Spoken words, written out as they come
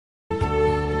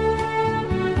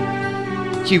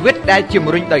ជីវិតដែលជំ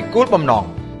រុញដោយគោលបំណង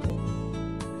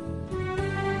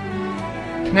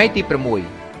ថ្ងៃទី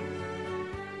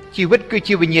6ជីវិតគឺ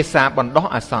ជាវិញ្ញាសាបណ្ដោះ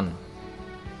អាសន្ន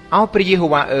អោព្រះយេហូ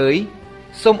វ៉ាអើយ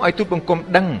សូមឲ្យទូតបង្គំ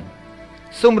ដឹង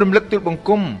សូមរំលឹកទូតបង្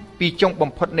គំពីចុងបំ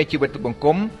ផុតនៃជីវិតទូតបង្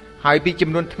គំហើយពីចំ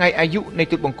នួនថ្ងៃអាយុនៃ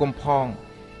ទូតបង្គំផង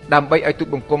ដើម្បីឲ្យទូត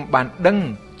បង្គំបានដឹង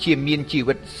ជាមានជី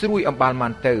វិតស្រួយអំបាលបា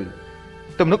នទៅ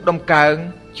ទំនុកដំកើង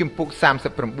ជំពូក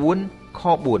39ខ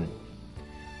4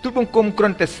ទូតបង្គំគ្រា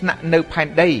ន់តែស្នាក់នៅផែន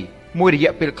ដីមួយរ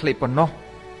យៈពេលខ្លីប៉ុណ្ណោះ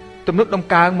ទំនុកដំ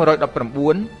កើង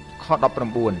119ខ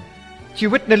19ជី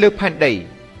វិតនៅលើផែនដី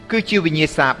គឺជាវិញ្ញា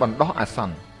សាបណ្ដោះអាស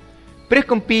ន្នព្រះ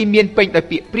គម្ពីរមានពេញដោយ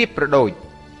ពាក្យប្រៀបប្រដូច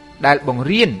ដែលបង្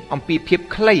រៀនអំពីភាព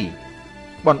ខ្លី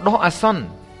បណ្ដោះអាសន្ន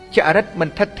ចរិតមិន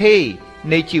ថិតថេរ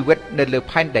នៃជីវិតនៅលើ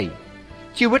ផែនដី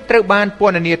ជីវិតត្រូវបានព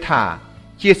ណ៌នាថា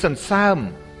ជាសន្សើម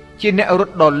ជាអ្នករ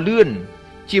ត់ដ៏លឿន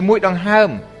ជាមួយដង្ហើម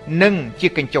និងជា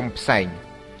កញ្ចុំផ្សែង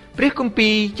ព្រះគម្ពី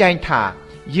រចែងថា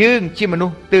យើងជាមនុ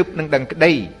ស្សទើបនឹងដឹងក្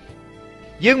តី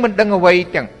យើងមិនដឹងអ្វី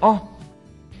ទាំងអស់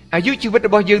អាយុជីវិតរ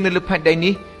បស់យើងនៅលើផែនដី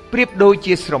នេះប្រៀបដូច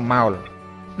ជាស្រមោល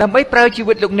ដើម្បីប្រើជី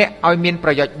វិតលោកអ្នកឲ្យមានប្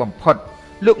រយោជន៍បំផុត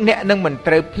លោកអ្នកនឹងមិន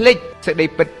ត្រូវភ្លេចសេចក្តី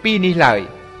ពិតពីរនេះឡើយ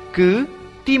គឺ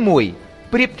ទី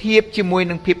1ប្រៀបធៀបជាមួយ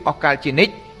នឹងភាពអស់កលជានិ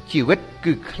ច្ចជីវិត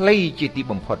គឺខ្លីជាទី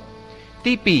បំផុត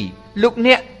ទី2លោក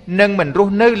អ្នកនឹងមិនរ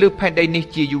ស់នៅលើផែនដីនេះ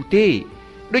ជាយូរទេ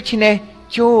ដូច្នេះ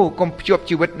ចូលកុំភ្ជាប់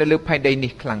ជីវិតនៅលើផែនដី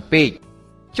នេះខ្លាំងពេក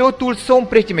ចូលទូលសូម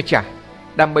ព្រះជាម្ចាស់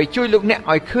ដើម្បីជួយលោកអ្នក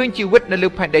ឲ្យឃើញជីវិតនៅលើ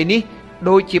ផែនដីនេះ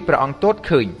ដូចជាព្រះអង្គទត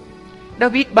ឃើញដា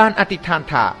វីតបានអធិដ្ឋាន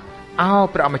ថាអោ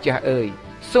ព្រះម្ចាស់អើយ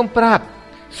សូមប្រាប់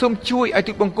សូមជួយឲ្យ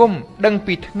ទូតបង្គំដឹង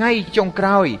ពីថ្ងៃចុងក្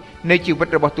រោយនៃជីវិត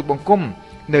របស់ទូតបង្គំ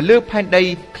នៅលើផែនដី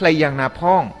ខ្លីយ៉ាងណាផ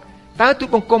ងតើទូត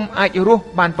បង្គំអាចរស់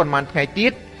បានប៉ុន្មានថ្ងៃទៀ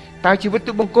តតើជីវិត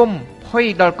ទូតបង្គំផុយ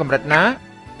ដល់កម្រិតណា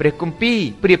ព្រះគម្ពីរ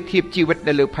ប្រៀបធៀបជីវិត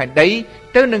នៅលើផែនដី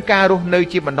ទៅនឹងការរស់នៅ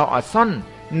ជាបណ្ដោះអាសន្ន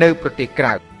នៅប្រទេសក្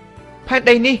រៅផែន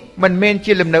ដីនេះមិនមែន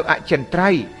ជាលំនៅអចិន្ត្រៃ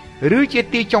យ៍ឬជា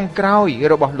ទីចុងក្រោយ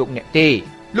របស់លោកអ្នកទេ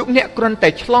លោកអ្នកគ្រាន់តែ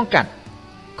ឆ្លងកាត់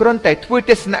គ្រាន់តែធ្វើ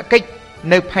ទស្សនកិច្ច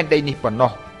នៅផែនដីនេះប៉ុណ្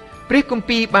ណោះព្រះគម្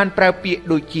ពីរបានប្រើពាក្យ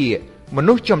ដូចជាម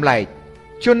នុស្សចម្លែក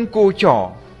ជនគោចរ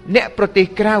អ្នកប្រទេស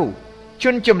ក្រៅជ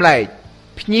នចម្លែក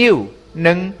ភ្ញៀវ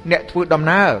និងអ្នកធ្វើដំ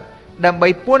ណើរដើម្បី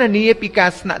ពណ៌នាពីការ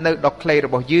ស្នាក់នៅដ៏ខ្លីរ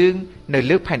បស់យើងនៅ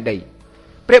លើផែនដី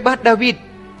ព្រះបាទដាវីត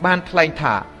បានថ្លែង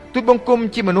ថាទូតបង្គំ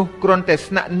ជាមនុស្សគ្រាន់តែ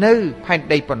ស្នាក់នៅផែន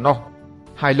ដីប៉ុណ្ណោះ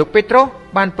ហើយលោកពេត្រុស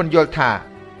បានពន្យល់ថា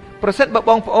ប្រសិនបើ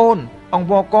បងប្អូនអង្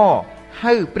វរករ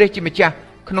ហៅព្រះជាម្ចាស់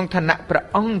ក្នុងឋានៈព្រះ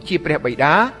អង្គជាព្រះបិ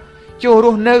តាចូលរ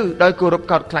ស់នៅដោយគោរព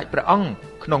កោតខ្លាចព្រះអង្គ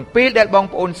ក្នុងពេលដែលបង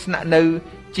ប្អូនស្នាក់នៅ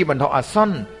ជាបណ្ដោះអាស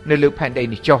ន្ននៅលើផែនដី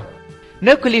នេះចុះ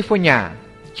នៅកាលីហ្វ័រញ៉ា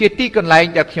ជាទីកន្លែង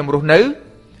ដែលខ្ញុំរស់នៅ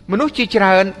មនុស្សជាច្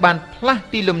រើនបានផ្លាស់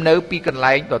ទីលំនៅពីកន្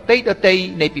លែងដទៃ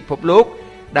នៃពិភពលោក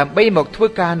ដើម្បីមកធ្វើ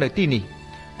ការនៅទីនេះ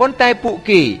ប៉ុន្តែពួក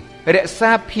គេរក្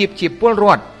សាភាពជាពលរ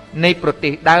ដ្ឋនៃប្រទេ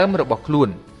សដើមរបស់ខ្លួន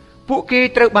ពួកគេ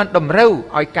ត្រូវបានតម្រូវ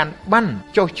ឲ្យកាន់ប័ណ្ណ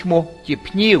ចុះឈ្មោះជា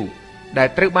ភ្ញៀវដែល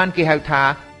ត្រូវបានគេហៅថា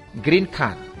Green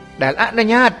Card ដែលអនុ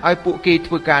ញ្ញាតឲ្យពួកគេ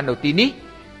ធ្វើការនៅទីនេះ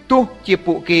ទោះជា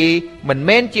ពួកគេមិន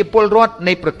មែនជាពលរដ្ឋ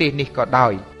នៃប្រទេសនេះក៏ដោ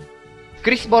យ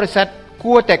គ្រីស្ទបរិស័ទ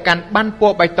គួរតែកាន់ប័ណ្ណព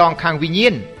ណ៌បៃតងខាងវិញ្ញា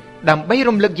ណដើម្បី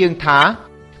រំលឹកយើងថា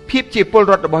ភាពជាពល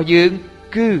រដ្ឋរបស់យើង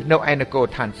គឺនៅឯនគរ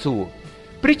ឋានសួគ៌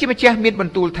ព្រះជាម្ចាស់មានប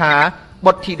ន្ទូលថា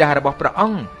បុត្រធីតារបស់ព្រះអ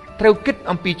ង្គត្រូវគិត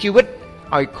អំពីជីវិត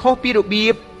ឲ្យខុសពីរបៀ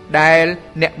បដែល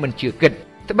អ្នកមិនជឿគិត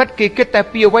ត្បិតគេគិតតែ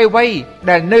ពីអ្វីៗ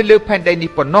ដែលនៅលើផែនដីនេះ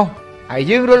ប៉ុណ្ណោះហើយ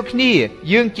យើងរាល់គ្នា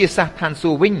យើងជាសះឋាន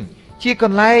សួគ៌វិញជាក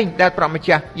ន្លែងដែលព្រះម្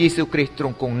ចាស់យេស៊ូវគ្រីស្ទទ្រ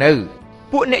ង់គង់នៅ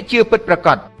ពួកអ្នកជឿពិតប្រាក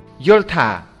ដយល់ថា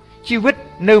ជីវិត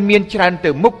នៅមានច្រើន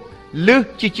ទៅមុខលើស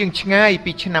ជាជាងឆ្ងាយ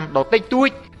ពីឆ្នាំដ៏តិចតួច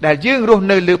ដែលយើងរស់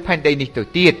នៅលើផែនដីនេះទៅ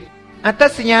ទៀតអត្ត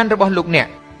សញ្ញាណរបស់លោកអ្នក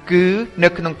គឺនៅ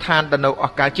ក្នុងឋានដ៏នៅអ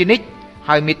ស់កលជានិច្ច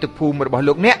ហើយមាតុភូមិរបស់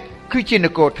លោកអ្នកគឺជាន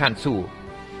គរឋានសួគ៌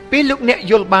ពេលលោកអ្នក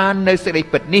យល់បាននៅសេចក្តី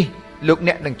ពិតនេះលោក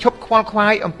អ្នកនឹងឈប់ខ្វល់ខ្វា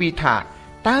យអំពីថា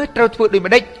តើត្រូវធ្វើដូច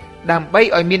ម្តេចដើម្បី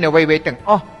ឲ្យមានអ្វីៗទាំងអ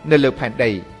ស់នៅលើផែនដី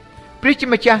ព្រះជា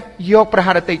ម្ចាស់យកប្រ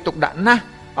ហារតីទុកដាក់ណាស់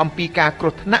អំពីការគ្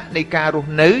រោះថ្នាក់នៃការរស់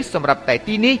នៅសម្រាប់តែ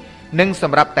ទីនេះនិងស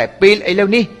ម្រាប់តែពេលឥឡូវ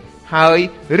នេះហើយ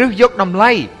រើសយកតម្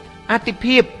លៃអតិ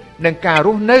ភិបនិងការរ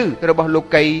ស់នៅរបស់លោ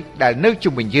កីដែលនៅ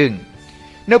ជុំវិញយើង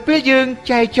នៅពេលយើង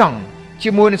ចែកចង់ជា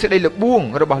មួយនឹងសេចក្តីល្បួង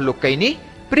របស់លោកីនេះ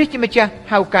ព្រះជាម្ចាស់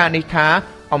ហៅការនេះថា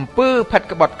អំពើផិត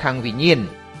ក្បត់ខាងវិញ្ញាណ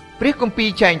ព្រះគម្ពីរ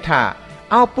ចែងថា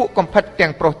អោពួកកំផិតទាំ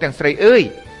ងប្រុសទាំងស្រីអើយ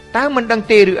តើមិនដឹង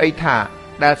ទេឬអីថា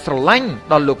ដែលស្រឡាញ់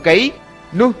ដល់លោកី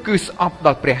នោះគឺស្អប់ដ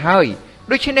ល់ព្រះហើយ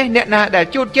ដូច្នេះអ្នកណាដែល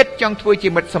ចូលចិត្តចង់ធ្វើជា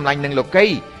មិត្តសម្លាញ់នឹងលោកី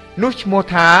នោះឈ្មោះ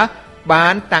ថាបា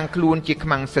នតាំងខ្លួនជាខ្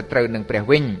មាំងសត្រូវនឹងព្រះ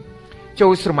វិញចូ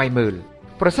លស្រមៃមើល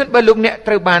ប្រសិនបើលោកអ្នក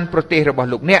ត្រូវបានប្រទេសរបស់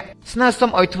លោកអ្នកស្នើសុំ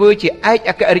ឲ្យធ្វើជាឯក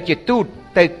អគ្គរដ្ឋទូត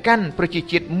ទៅកាន់ប្រជា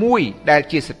ជាតិមួយដែល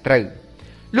ជាសត្រូវ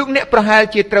លោកអ្នកប្រហែល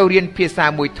ជាត្រូវរៀនភាសា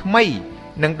មួយថ្មី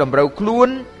និងតម្រូវខ្លួន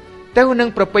ទៅនឹង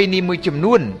ប្រពៃណីមួយចំ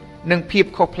នួននិងភាព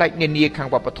ខុសប្លែកនានាខាង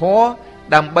វប្បធម៌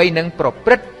ដើម្បីនឹងប្រ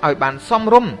ព្រឹត្តឲ្យបានសម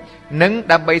រម្យនិង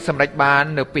ដើម្បីសម្រេចបាន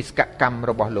នៅបេសកកម្ម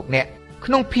របស់លោកអ្នក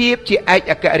ក្នុងភាពជាឯក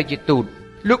អគ្គរដ្ឋទូត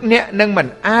លោកអ្នកនឹងមិន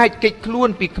អាចគេចខ្លួន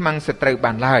ពីខ្មាំងសត្រូវ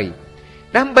បានឡើយ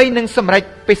ដើម្បីនឹងសម្រេច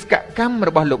បេសកកម្មរ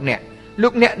បស់លោកអ្នក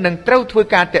នឹងត្រូវធ្វើ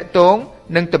ការតាក់ទង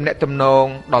និងទំនាក់ទំនង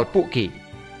ដល់ពួកគេ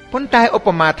ប៉ុន្តែឧប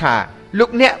មាថាលោក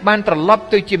អ្នកបានត្រឡប់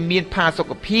ទៅជាមានផាសុ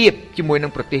កភាពជាមួយនឹ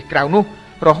ងប្រទេសក្រៅនោះ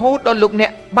រហូតដល់លោកអ្ន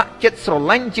កបាក់ចិត្តស្រ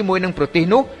ឡាញ់ជាមួយនឹងប្រទេស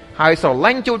នោះហើយស្រ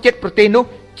ឡាញ់ចូលចិត្តប្រទេសនោះ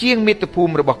ជាងមាតុភូ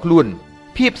មិរបស់ខ្លួន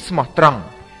ភាពស្មោះត្រង់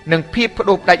និងភាពប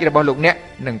ដូរផ្ដាច់របស់លោកអ្នក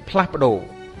នឹងផ្លាស់ប្ដូរ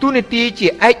ទូនាទីជា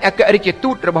ឯកអគ្គរដ្ឋទូ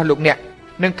តរបស់លោកអ្នក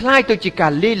នឹងคล้ายទៅជាកា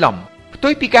រលាយឡំផ្ទុ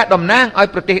យពីការតំណាងឲ្យ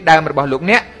ប្រទេសដើមរបស់លោក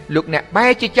អ្នកបែ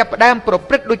រជាចាប់ផ្ដើមប្រ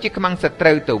ព្រឹត្តដូចជាខ្មាំងសត្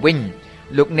រូវទៅវិញ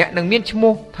លោកអ្នកនឹងមានឈ្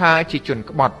មោះថាជាជន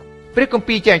ក្បត់ព្រះគម្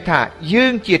ពីរចែងថាយើ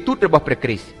ងជាទូតរបស់ព្រះគ្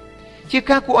រីស្ទជា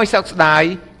ការគួរឲ្យសោកស្ដាយ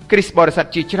គ្រីស្ទបរិស័ទ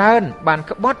ជាច្រើនបាន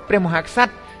ក្បត់ព្រះមហាក្ស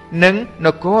ត្រនិងន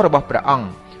គររបស់ព្រះអង្គ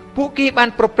ពួកគេបាន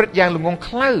ប្រព្រឹត្តយ៉ាងល្ងង់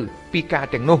ខ្លៅពីការ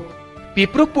ទាំងនោះពី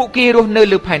ព្រោះពួកគេរស់នៅ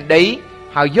លើផែនដី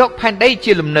ហើយយកផែនដី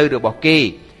ជាលំនៅរបស់គេ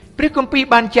ព្រះគម្ពីរ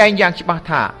បានចែងយ៉ាងច្បាស់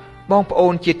ថាបងប្អូ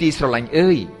នជាទីស្រឡាញ់អើ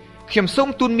យខ្ញុំសូម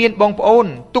ទូន្មានបងប្អូន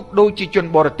ទុកដូចជាជន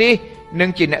បរទេសនិង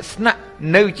ជាអ្នកស្នាក់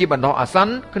នៅជាបណ្ដោះអាស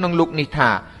ន្នក្នុងលោកនេះថា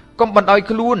កុំបណ្ដោយ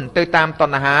ខ្លួនទៅតាមត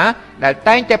ណ្ហាដែល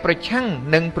តែងតែប្រឆាំង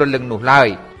នឹងព្រលឹងនោះឡើយ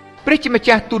ព្រះជាម្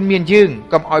ចាស់ទូន្មានយើង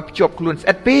កុំឲ្យភ្ជាប់ខ្លួនស្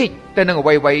អិតពេកទៅនឹងអ្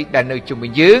វីៗដែលនៅជុំវិ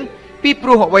ញយើងពីព្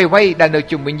រោះអ្វីៗដែលនៅ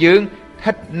ជុំវិញយើងស្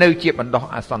ថិតនៅជាបណ្ដោះ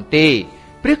អាសន្នទេ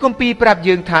ព្រះគម្ពីរប្រាប់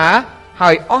យើងថាហើ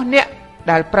យអស់អ្នក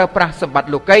ដែលប្រើប្រាស់សម្បត្តិ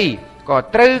លោកីក៏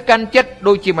ត្រូវកាន់ចិត្ត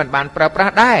ដូចជាមិនបានប្រើប្រា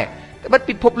ស់ដែរត្បិត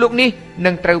ពិភពលោកនេះ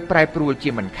នឹងត្រូវប្រែប្រួលជា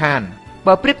មិនខាន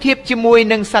បើប្រៀបធៀបជាមួយ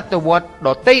នឹងសតវត្សដ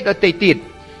ទៃទៀត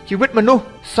ជីវិតមនុស្ស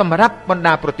សម្រាប់បណ្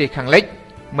ដាប្រទេសខាងលិច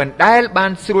មិនដែលបា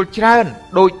នស្រួលច្រើន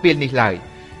ដូចពេលនេះឡើយ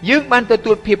យើងបានទ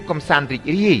ទួលភាពកំសាន្តរីក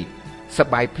រាយស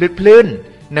ប្បាយភ្លឺភ្លើន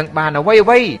និងបានអ្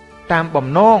វីៗតាមបំ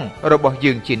ណងរបស់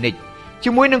យើងជានិច្ចជា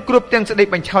មួយនឹងគ្រប់ទាំងសេចក្តី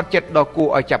បញ្ឆោតចិត្តដ៏គួរ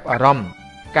ឲ្យចាប់អារម្មណ៍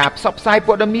ការផ្សព្វផ្សាយ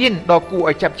ព័ត៌មានដ៏គួរ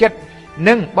ឲ្យចាប់ចិត្ត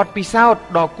និងបទពិសោធន៍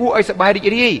ដ៏គួរឲ្យសប្បាយរីក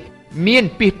រាយមាន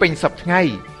ពីពេញសពថ្ងៃ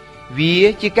វា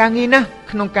ជាការងាយណាស់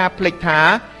ក្នុងការភ្លេចថា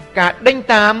ការដេញ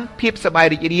តាមភាពសប្បាយ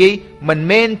រីករាយមិន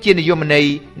មែនជានិយមន័យ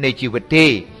នៃជីវិតទេ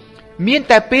មាន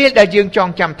តែពេលដែលយើងចង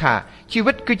ចាំថាជី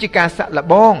វិតគឺជាការសាក់ល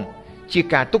បងជា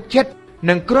ការទុកចិត្ត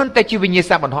និងគ្រាន់តែជាវិញ្ញា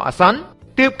សាបណ្ដោះអាសន្ន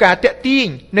ទើបការតាក់ទាញ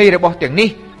នៃរបស់ទាំងនេះ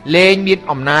លែងមាន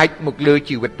អំណាចមកលើ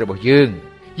ជីវិតរបស់យើង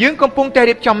កំពុងតែ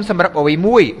រៀបចំសម្រាប់អ្វី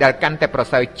មួយដែលកាន់តែប្រ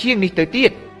សើរជាងនេះទៅទៀ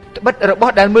តត្បិតរប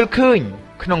ស់ដែលមើលឃើញ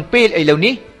ក្នុងពេលឥឡូវ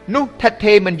នេះនោះថិត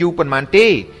ថេរមិនយូរប៉ុន្មានទេ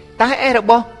តែឯរ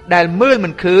បស់ដែលមើលមិ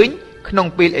នឃើញក្នុង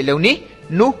ពេលឥឡូវនេះ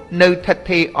នោះនៅថិត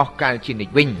ថេរអស់កលជានិច្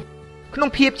ចវិញក្នុង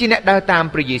ភាពជាអ្នកដើរតាម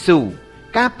ព្រះយេស៊ូវ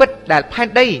ការពិតដែលផែន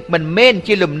ដីមិនមែន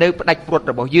ជាលំនៅផ្ដាច់ព្រាត់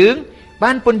របស់យើង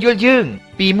បានពន្យល់យើង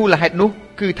ពីមូលហេតុនោះ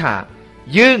គឺថា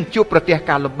យើងជួបប្រទះ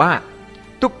ការលំបាក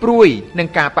ទុក្ខព្រួយនិង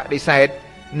ការបដិសេធ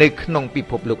នៅក្នុងពិ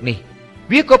ភពលោកនេះ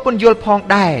វាក៏ពន្យល់ផង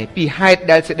ដែរពីហេតុ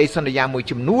ដែលសេចក្តីសន្យាមួយ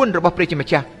ចំនួនរបស់ព្រះជាម្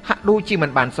ចាស់ហាក់ដូចជាមិន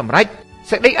បានសម្រេច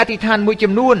សេចក្តីអធិដ្ឋានមួយ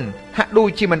ចំនួនហាក់ដូច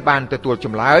ជាមិនបានទទួលច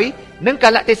ម្លើយនិងកា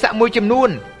លៈទេសៈមួយចំនួន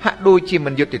ហាក់ដូចជា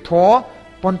មិនយុត្តិធម៌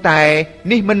ប៉ុន្តែ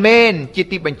នេះមិនមែនជា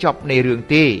ទីបញ្ចប់នៃរឿង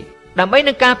ទេដើម្បី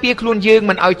នឹងការពារខ្លួនយើង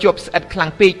មិនឲ្យជាប់ស្អិតខ្លាំង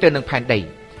ពេកទៅនឹងផែនដី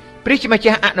ព្រះជាម្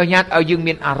ចាស់អនុញ្ញាតឲ្យយើង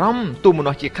មានអារម្មណ៍ទូមន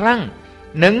ស្សជាខ្លាំង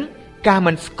និងការ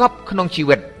មិនស្កប់ក្នុងជី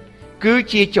វិតគឺ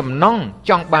ជាចំណង់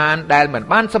ចង់បានដែលមិន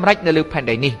បានសម្រេចនៅលើផែន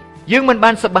ដីនេះយើងមិន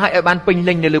បានសប្បាយឲ្យបានពេញ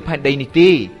លេញនៅលើផែនដីនេះទេ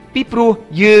ពីព្រោះ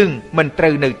យើងមិនត្រូ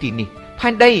វនៅទីនេះផែ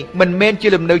នដីមិនមែនជា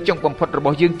លំនៅចុងបំផុតរប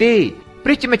ស់យើងទេព្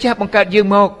រះជាម្ចាស់បង្កើតយើង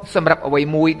មកសម្រាប់អ្វី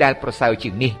មួយដែលប្រសើរជា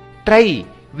ងនេះត្រី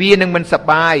វានឹងមិនសប្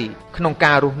បាយក្នុង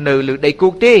ការរស់នៅលើដីគោ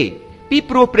កទេពី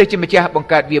ព្រោះព្រះជាម្ចាស់បង្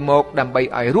កើតវាមកដើម្បី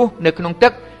ឲ្យរស់នៅក្នុងទឹ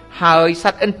កហើយស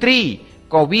ត្វឥន្ទ្រី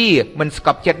ក៏វាមិនស្ក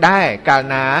ប់ចិត្តដែរកាល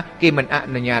ណាគេមិនអ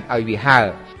នុញ្ញាតឲ្យវាហើរ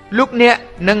លោកអ្នក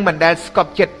នឹងមិនដែលស្ក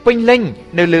ប់ចិត្តពេញលេញ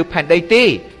នៅលើផែនដីទេ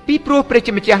ពីព្រោះព្រះ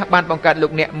ជាម្ចាស់បានបង្កើតលោ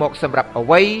កអ្នកមកសម្រាប់អ្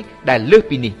វីដែលលើស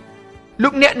ពីនេះលោ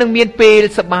កអ្នកនឹងមានពេល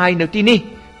សប្បាយនៅទីនេះ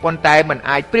ប៉ុន្តែមិន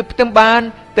អាចប្រៀបផ្ទឹមបាន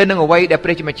ទៅនឹងអ្វីដែលព្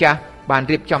រះជាម្ចាស់បាន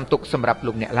រៀបចំទុកសម្រាប់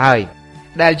លោកអ្នកឡើយ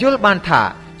ដែលយល់បានថា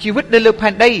ជីវិតនៅលើផែ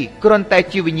នដីគ្រាន់តែ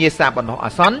ជាវិញ្ញាសាបណ្ដោះ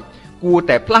អាសន្នគួរ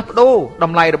តែផ្លាស់ប្ដូរត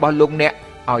ម្លៃរបស់លោកអ្នក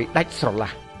ឲ្យដាច់ស្រ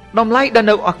ឡះតម្លៃដែល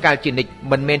នៅអស់កលជានិច្ច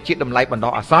មិនមែនជាតម្លៃបណ្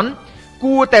ដោះអាសន្ន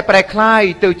គួរតែប្រែក្លាយ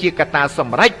ទៅជាកត្តាស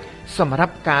ម្រេចសម្រា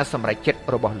ប់ការសម្រេចចិត្ត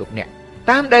របស់លោកអ្នក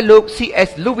តាមដែលលោក C.S.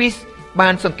 Lewis បា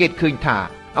នសង្កេតឃើញថា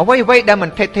អ្វីៗដែលមិ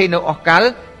នថេរថេរនៅអស់កល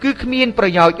គឺគ្មានប្រ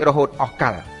យោជន៍រហូតអស់ក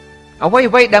លអ្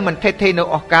វីៗដែលមិនថេរថេរនៅ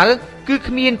អស់កលគឺ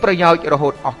គ្មានប្រយោជន៍រហូ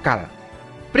តអស់កល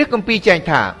ព្រះគម្ពីរចែង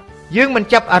ថា យើងមិន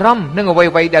ចាប់អារម្មណ៍នឹងអ្វី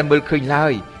ៗដែលមើលឃើញឡើ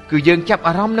យគឺយើងចាប់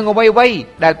អារម្មណ៍នឹងអ្វីៗ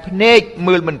ដែលភ្នែក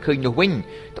មើលមិនឃើញនោះវិញ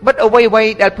ត្បិតអ្វីៗ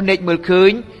ដែលភ្នែកមើលឃើ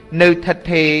ញនៅឋិត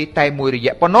ថេរតែមួយរ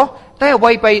យៈប៉ុណ្ណោះតែអ្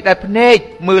វីៗដែលភ្នែក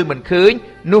មើលមិនឃើញ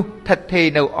នោះឋិតថេរ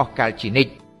នៅអស់កលជានិច្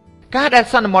ចការដែល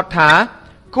សន្មតថា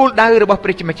គោលដៅរបស់ព្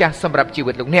រះជាម្ចាស់សម្រាប់ជី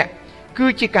វិតលោកអ្នកគឺ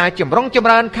ជាការចម្រុងចម្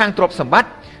រើនខាងទ្រព្យសម្បត្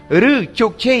តិឬជោ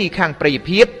គជ័យខាងប្រយោជន៍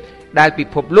ភាពដែលពិ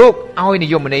ភពលោកឲ្យនិ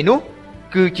យមន័យនោះ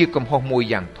គឺជាកំហុសមួយ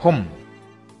យ៉ាងធំ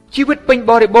ជីវិតពេញ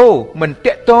បរិបូរណ៍មិន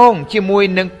តាក់ទងជាមួយ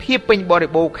នឹងភាពពេញបរិ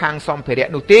បូរណ៍ខាងសម្ភារៈ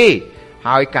នោះទេ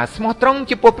ហើយការស្មោះត្រង់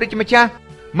ចំពោះព្រះជាម្ចាស់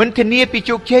មិនធានាពី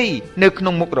ជោគជ័យនៅក្នុ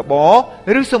ងមុខរប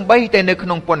រឬសូម្បីតែនៅក្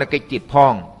នុងពន្ធកិច្ចទៀតផ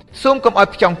ងសូមកុំឲ្យ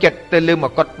ផ្ចង់ចិត្តទៅលើម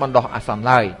កុដបណ្ដោះអាសន្ន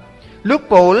ឡើយលោក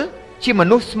ប៉ូលជាម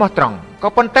នុស្សស្មោះត្រង់ក៏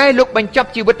ប៉ុន្តែលោកបញ្ចប់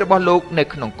ជីវិតរបស់លោកនៅ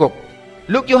ក្នុងគុក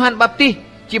លោកយ៉ូហានបាបទីស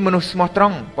ជាមនុស្សស្មោះត្រ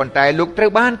ង់ប៉ុន្តែលោកត្រូ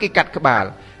វបានគេកាត់ក្បាល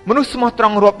មនុស្សស្មោះត្រ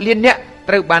ង់រាប់លានអ្នក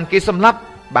ត្រូវបានគេសម្លាប់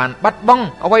បានបាត់បង់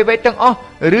អ្វីៗទាំងអស់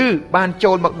ឬបាន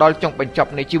ចូលមកដល់ចុងបញ្ចប់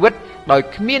នៃជីវិតដោយ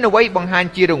គ្មានអ្វីបង្ហាញ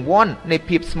ជារង្វាន់នៃ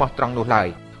ភាពស្មោះត្រង់នោះឡើយ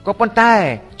ក៏ប៉ុន្តែ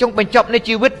ចុងបញ្ចប់នៃ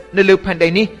ជីវិតនៅលើផែនដី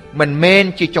នេះមិនមែន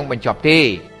ជាចុងបញ្ចប់ទេ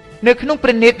នៅក្នុងព្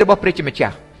រះនេតរបស់ព្រះជាម្ចា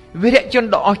ស់វីរៈជន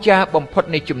ដ៏អស្ចារ្យបំផុត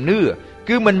នៃជំនឿ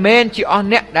គឺមិនមែនជាអស់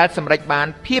អ្នកដែលសម្រេចបាន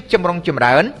ភាពចម្រុងចម្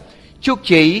រើនជោគ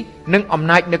ជ័យនិងអំ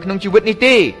ណាចនៅក្នុងជីវិតនេះ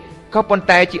ទេក៏ប៉ុន្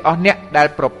តែជាអស់អ្នកដែល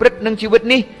ប្រព្រឹត្តនឹងជីវិត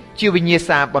នេះជាវិញ្ញា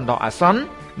សាបណ្ដោះអាសន្ន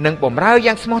និងបម្រើ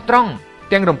យ៉ាងស្មោះត្រង់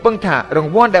ទាំងរំពឹងថារ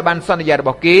ង្វាន់ដែលបានសន្យារប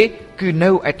ស់គេគឺនៅ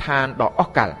ឯឋានដ៏អ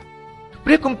ស់កលព្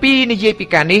រះគម្ពីរនិយាយពី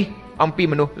ការនេះអំពី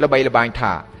មនុស្សល្បីល្បាញ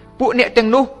ថាពួកអ្នកទាំង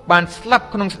នោះបានស្លាប់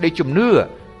ក្នុងសេចក្តីជំនឿ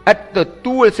ឥតទ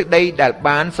ទួលសេចក្តីដែល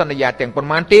បានសន្យាទាំងប៉ុន្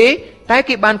មានទេតែ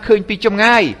គេបានឃើញពីចម្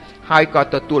ងាយហើយក៏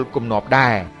ទទួលគំនាប់ដែ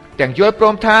រទាំងយល់ព្រ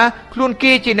មថាខ្លួន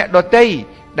គេជាអ្នកដតី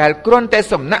ដែលគ្រាន់តែ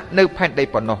សំណាក់នៅផែនដី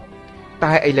ប៉ុណ្ណោះ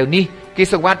តែឥឡូវនេះគេ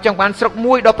សង្វាតចង់បានស្រុក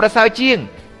មួយដ៏ប្រសើរជាង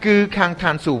គឺខាង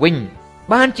ឋានសួគ៌វិញ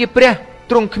បានជាព្រះ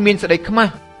ទ្រង់គ្មានសេចក្តីខ្មា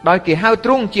ស់ដោយគេហៅទ្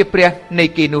រង់ជាព្រះនៃ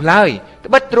គេនោះឡើយ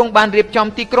ត្បិតទ្រង់បានរៀបចំ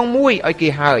ទីក្រុងមួយឲ្យគេ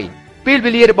ហើយពេល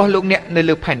វេលារបស់លោកអ្នកនៅ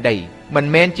លើផែនដីមិន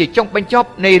មែនជាចុងបញ្ចប់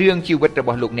នៃរឿងជីវិតរប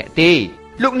ស់លោកអ្នកទេ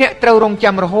លោកអ្នកត្រូវរង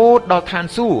ចាំរហូតដល់ឋាន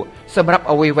សួគ៌សម្រាប់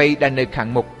អ្វីៗដែលនៅខាង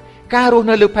មុខការរស់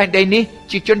នៅលើផែនដីនេះ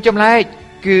ជាជនចម្លែក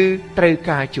គឺត្រូវ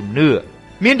ការជំនឿ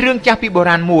មានរឿងចាស់ពីបុ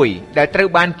រាណមួយដែលត្រូវ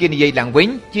បានគេនិយាយឡើងវិញ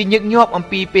ជាញឹកញាប់អំ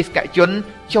ពីបេសកជន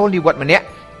ចូលនិវត្តន៍ម្នាក់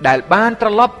ដែលបានត្រ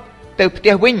ឡប់ទៅផ្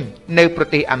ទះវិញនៅប្រ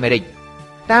ទេសអាមេរិក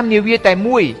តាមនាវាតែ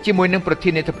មួយជាមួយនឹងប្រធា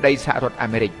នាធិបតីសហរដ្ឋអា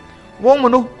មេរិកវងម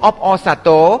នុស្សអបអរសាទ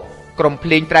រក្រុមភ្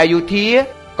លេងត្រៃយោធា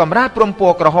កម្រាលព្រំព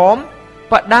ណ៌ក្រហម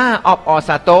បដាអបអរ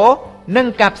សាទរនិង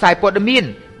ការផ្សាយព័ត៌មាន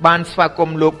បានស្វាគម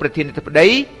ន៍លោកប្រធានាធិបតី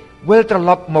វិលត្រ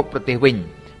ឡប់មកប្រទេសវិញ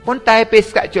ប៉ុន្តែបេស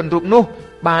កជនរូបនោះ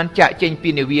បានចាកចេញពី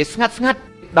នាវាស្ងាត់ៗ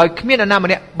ដោយគ្មាននរណាម្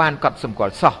នាក់បានកត់សម្គា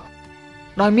ល់សោះ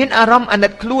ដោយមានអារម្មណ៍អាណិ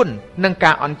តខ្លួននិង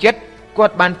ការអន់ចិត្តគា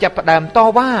ត់បានចាប់ផ្ដើមត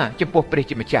វ៉ាចំពោះព្រះ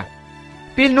ជាម្ចាស់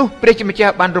ពេលនោះព្រះជាម្ចា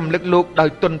ស់បានរំលឹកលោកដោយ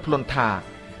ទន់ភ្លន់ថា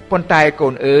ប៉ុន្តែកូ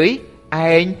នអើយ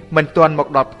ឯងមិនទាន់មក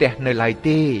ដល់ផ្ទះនៅឡើយ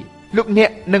ទេលោកអ្នក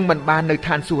នឹងមិនបាននៅ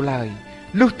ឋានសួគ៌ឡើយ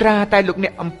លុះត្រាតែលោកអ្ន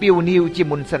កអំពាវនាវជា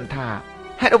មុនសិនថា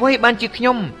ហេតុអ្វីបានជាខ្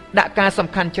ញុំដាក់ការសំ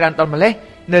ខាន់ច្រើនដល់ម្លេះ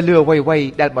នៅលើអ្វីៗ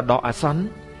ដែលបណ្ដោះអាសន្ន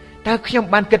តើខ្ញុំ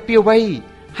បានគិតពីអ្វី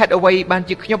ហេតុអ្វីបាន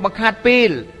ជាខ្ញុំបង្ខាតពេល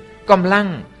កម្លាំង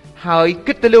ហើយ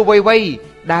គិតទៅលើអ្វីៗ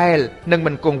ដែលនឹង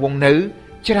មិនគង់វង្សនៅ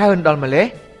ច្រើនដល់ម្លេះ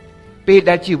ពេល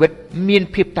ដែលជីវិតមាន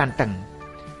ភាពតានតឹង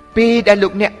ពេលដែលលោ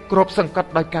កអ្នកគ្របសង្កត់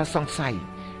ដោយការសង្ស័យ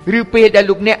ឬពេលដែល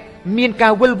លោកអ្នកមានកា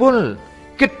រវិលវល់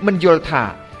គិតមិនយល់ថា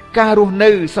ការរស់នៅ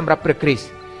សម្រាប់ព្រះគ្រីស្ទ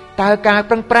តើការ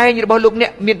ប្រឹងប្រែងរបស់លោកអ្ន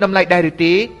កមានតម្លៃដែរឬ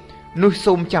ទេនោះ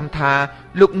សូមចាំថា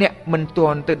លោកអ្នកមិនទា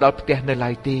ន់ទៅដល់ផ្ទះនៅឡើ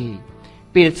យទេ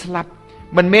ពេលស្លាប់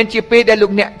មិនមែនជាពេលដែលលោ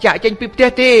កអ្នកចាកចេញពីផ្ទះ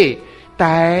ទេ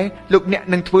តែលោកអ្នក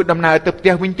នឹងធ្វើដំណើរទៅផ្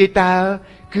ទះវិញទេតើ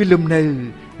គឺលំ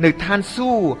នៅឋាន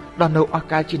សួគ៌ដ៏នៅអស់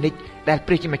កលជានិច្ចដែល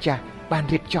ព្រះជាម្ចាស់បាន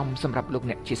រៀបចំសម្រាប់លោក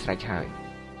អ្នកជាស្រេចហើយ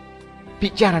ពិ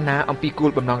ចារណាអំពីគោ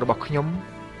លបំណងរបស់ខ្ញុំ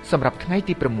សម្រាប់ថ្ងៃ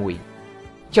ទី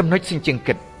6ចំណុចសញ្ជឹង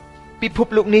គិតពិភព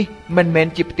លោកនេះមិនមែន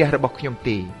ជាផ្ទះរបស់ខ្ញុំ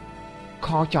ទេខ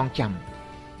ចងចាំ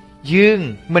យើង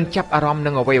មិនចាប់អារម្មណ៍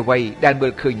នឹងអ្វីៗដែលមើ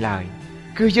លឃើញឡើយ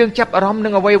គឺយើងចាប់អារម្មណ៍នឹ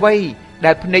ងអ្វីៗ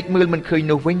ដែលភ្នែកមើលមិនឃើញ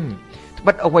នោះវិញត្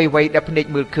បិតអ្វីៗដែលភ្នែក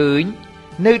មើលឃើញ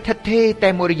នៅឋិតថេរតែ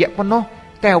មួយរយៈប៉ុណ្ណោះ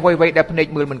តែអ្វីៗដែលភ្នែក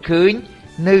មើលមិនឃើញ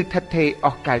នៅឋិតថេរអ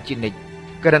ស់កលជានិច្ច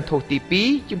ករិនថូសទី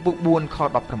2ចំពុក4ខ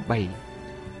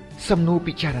18សំណួរ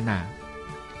ពិចារណា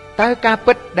តើការ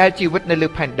ពិតដែលជីវិតនៅលើ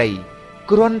ផែនដី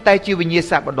គ្រាន់តែជាវិញ្ញា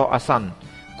សាបណ្ដោះអាសន្ន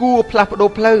គួរផ្លាស់ប្ដូរ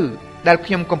ផ្លូវដែល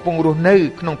ខ្ញុំកំពុងរស់នៅ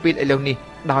ក្នុងពេលឥឡូវនេះ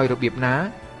ដោយរបៀបណា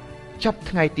ចប់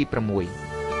ថ្ងៃទី6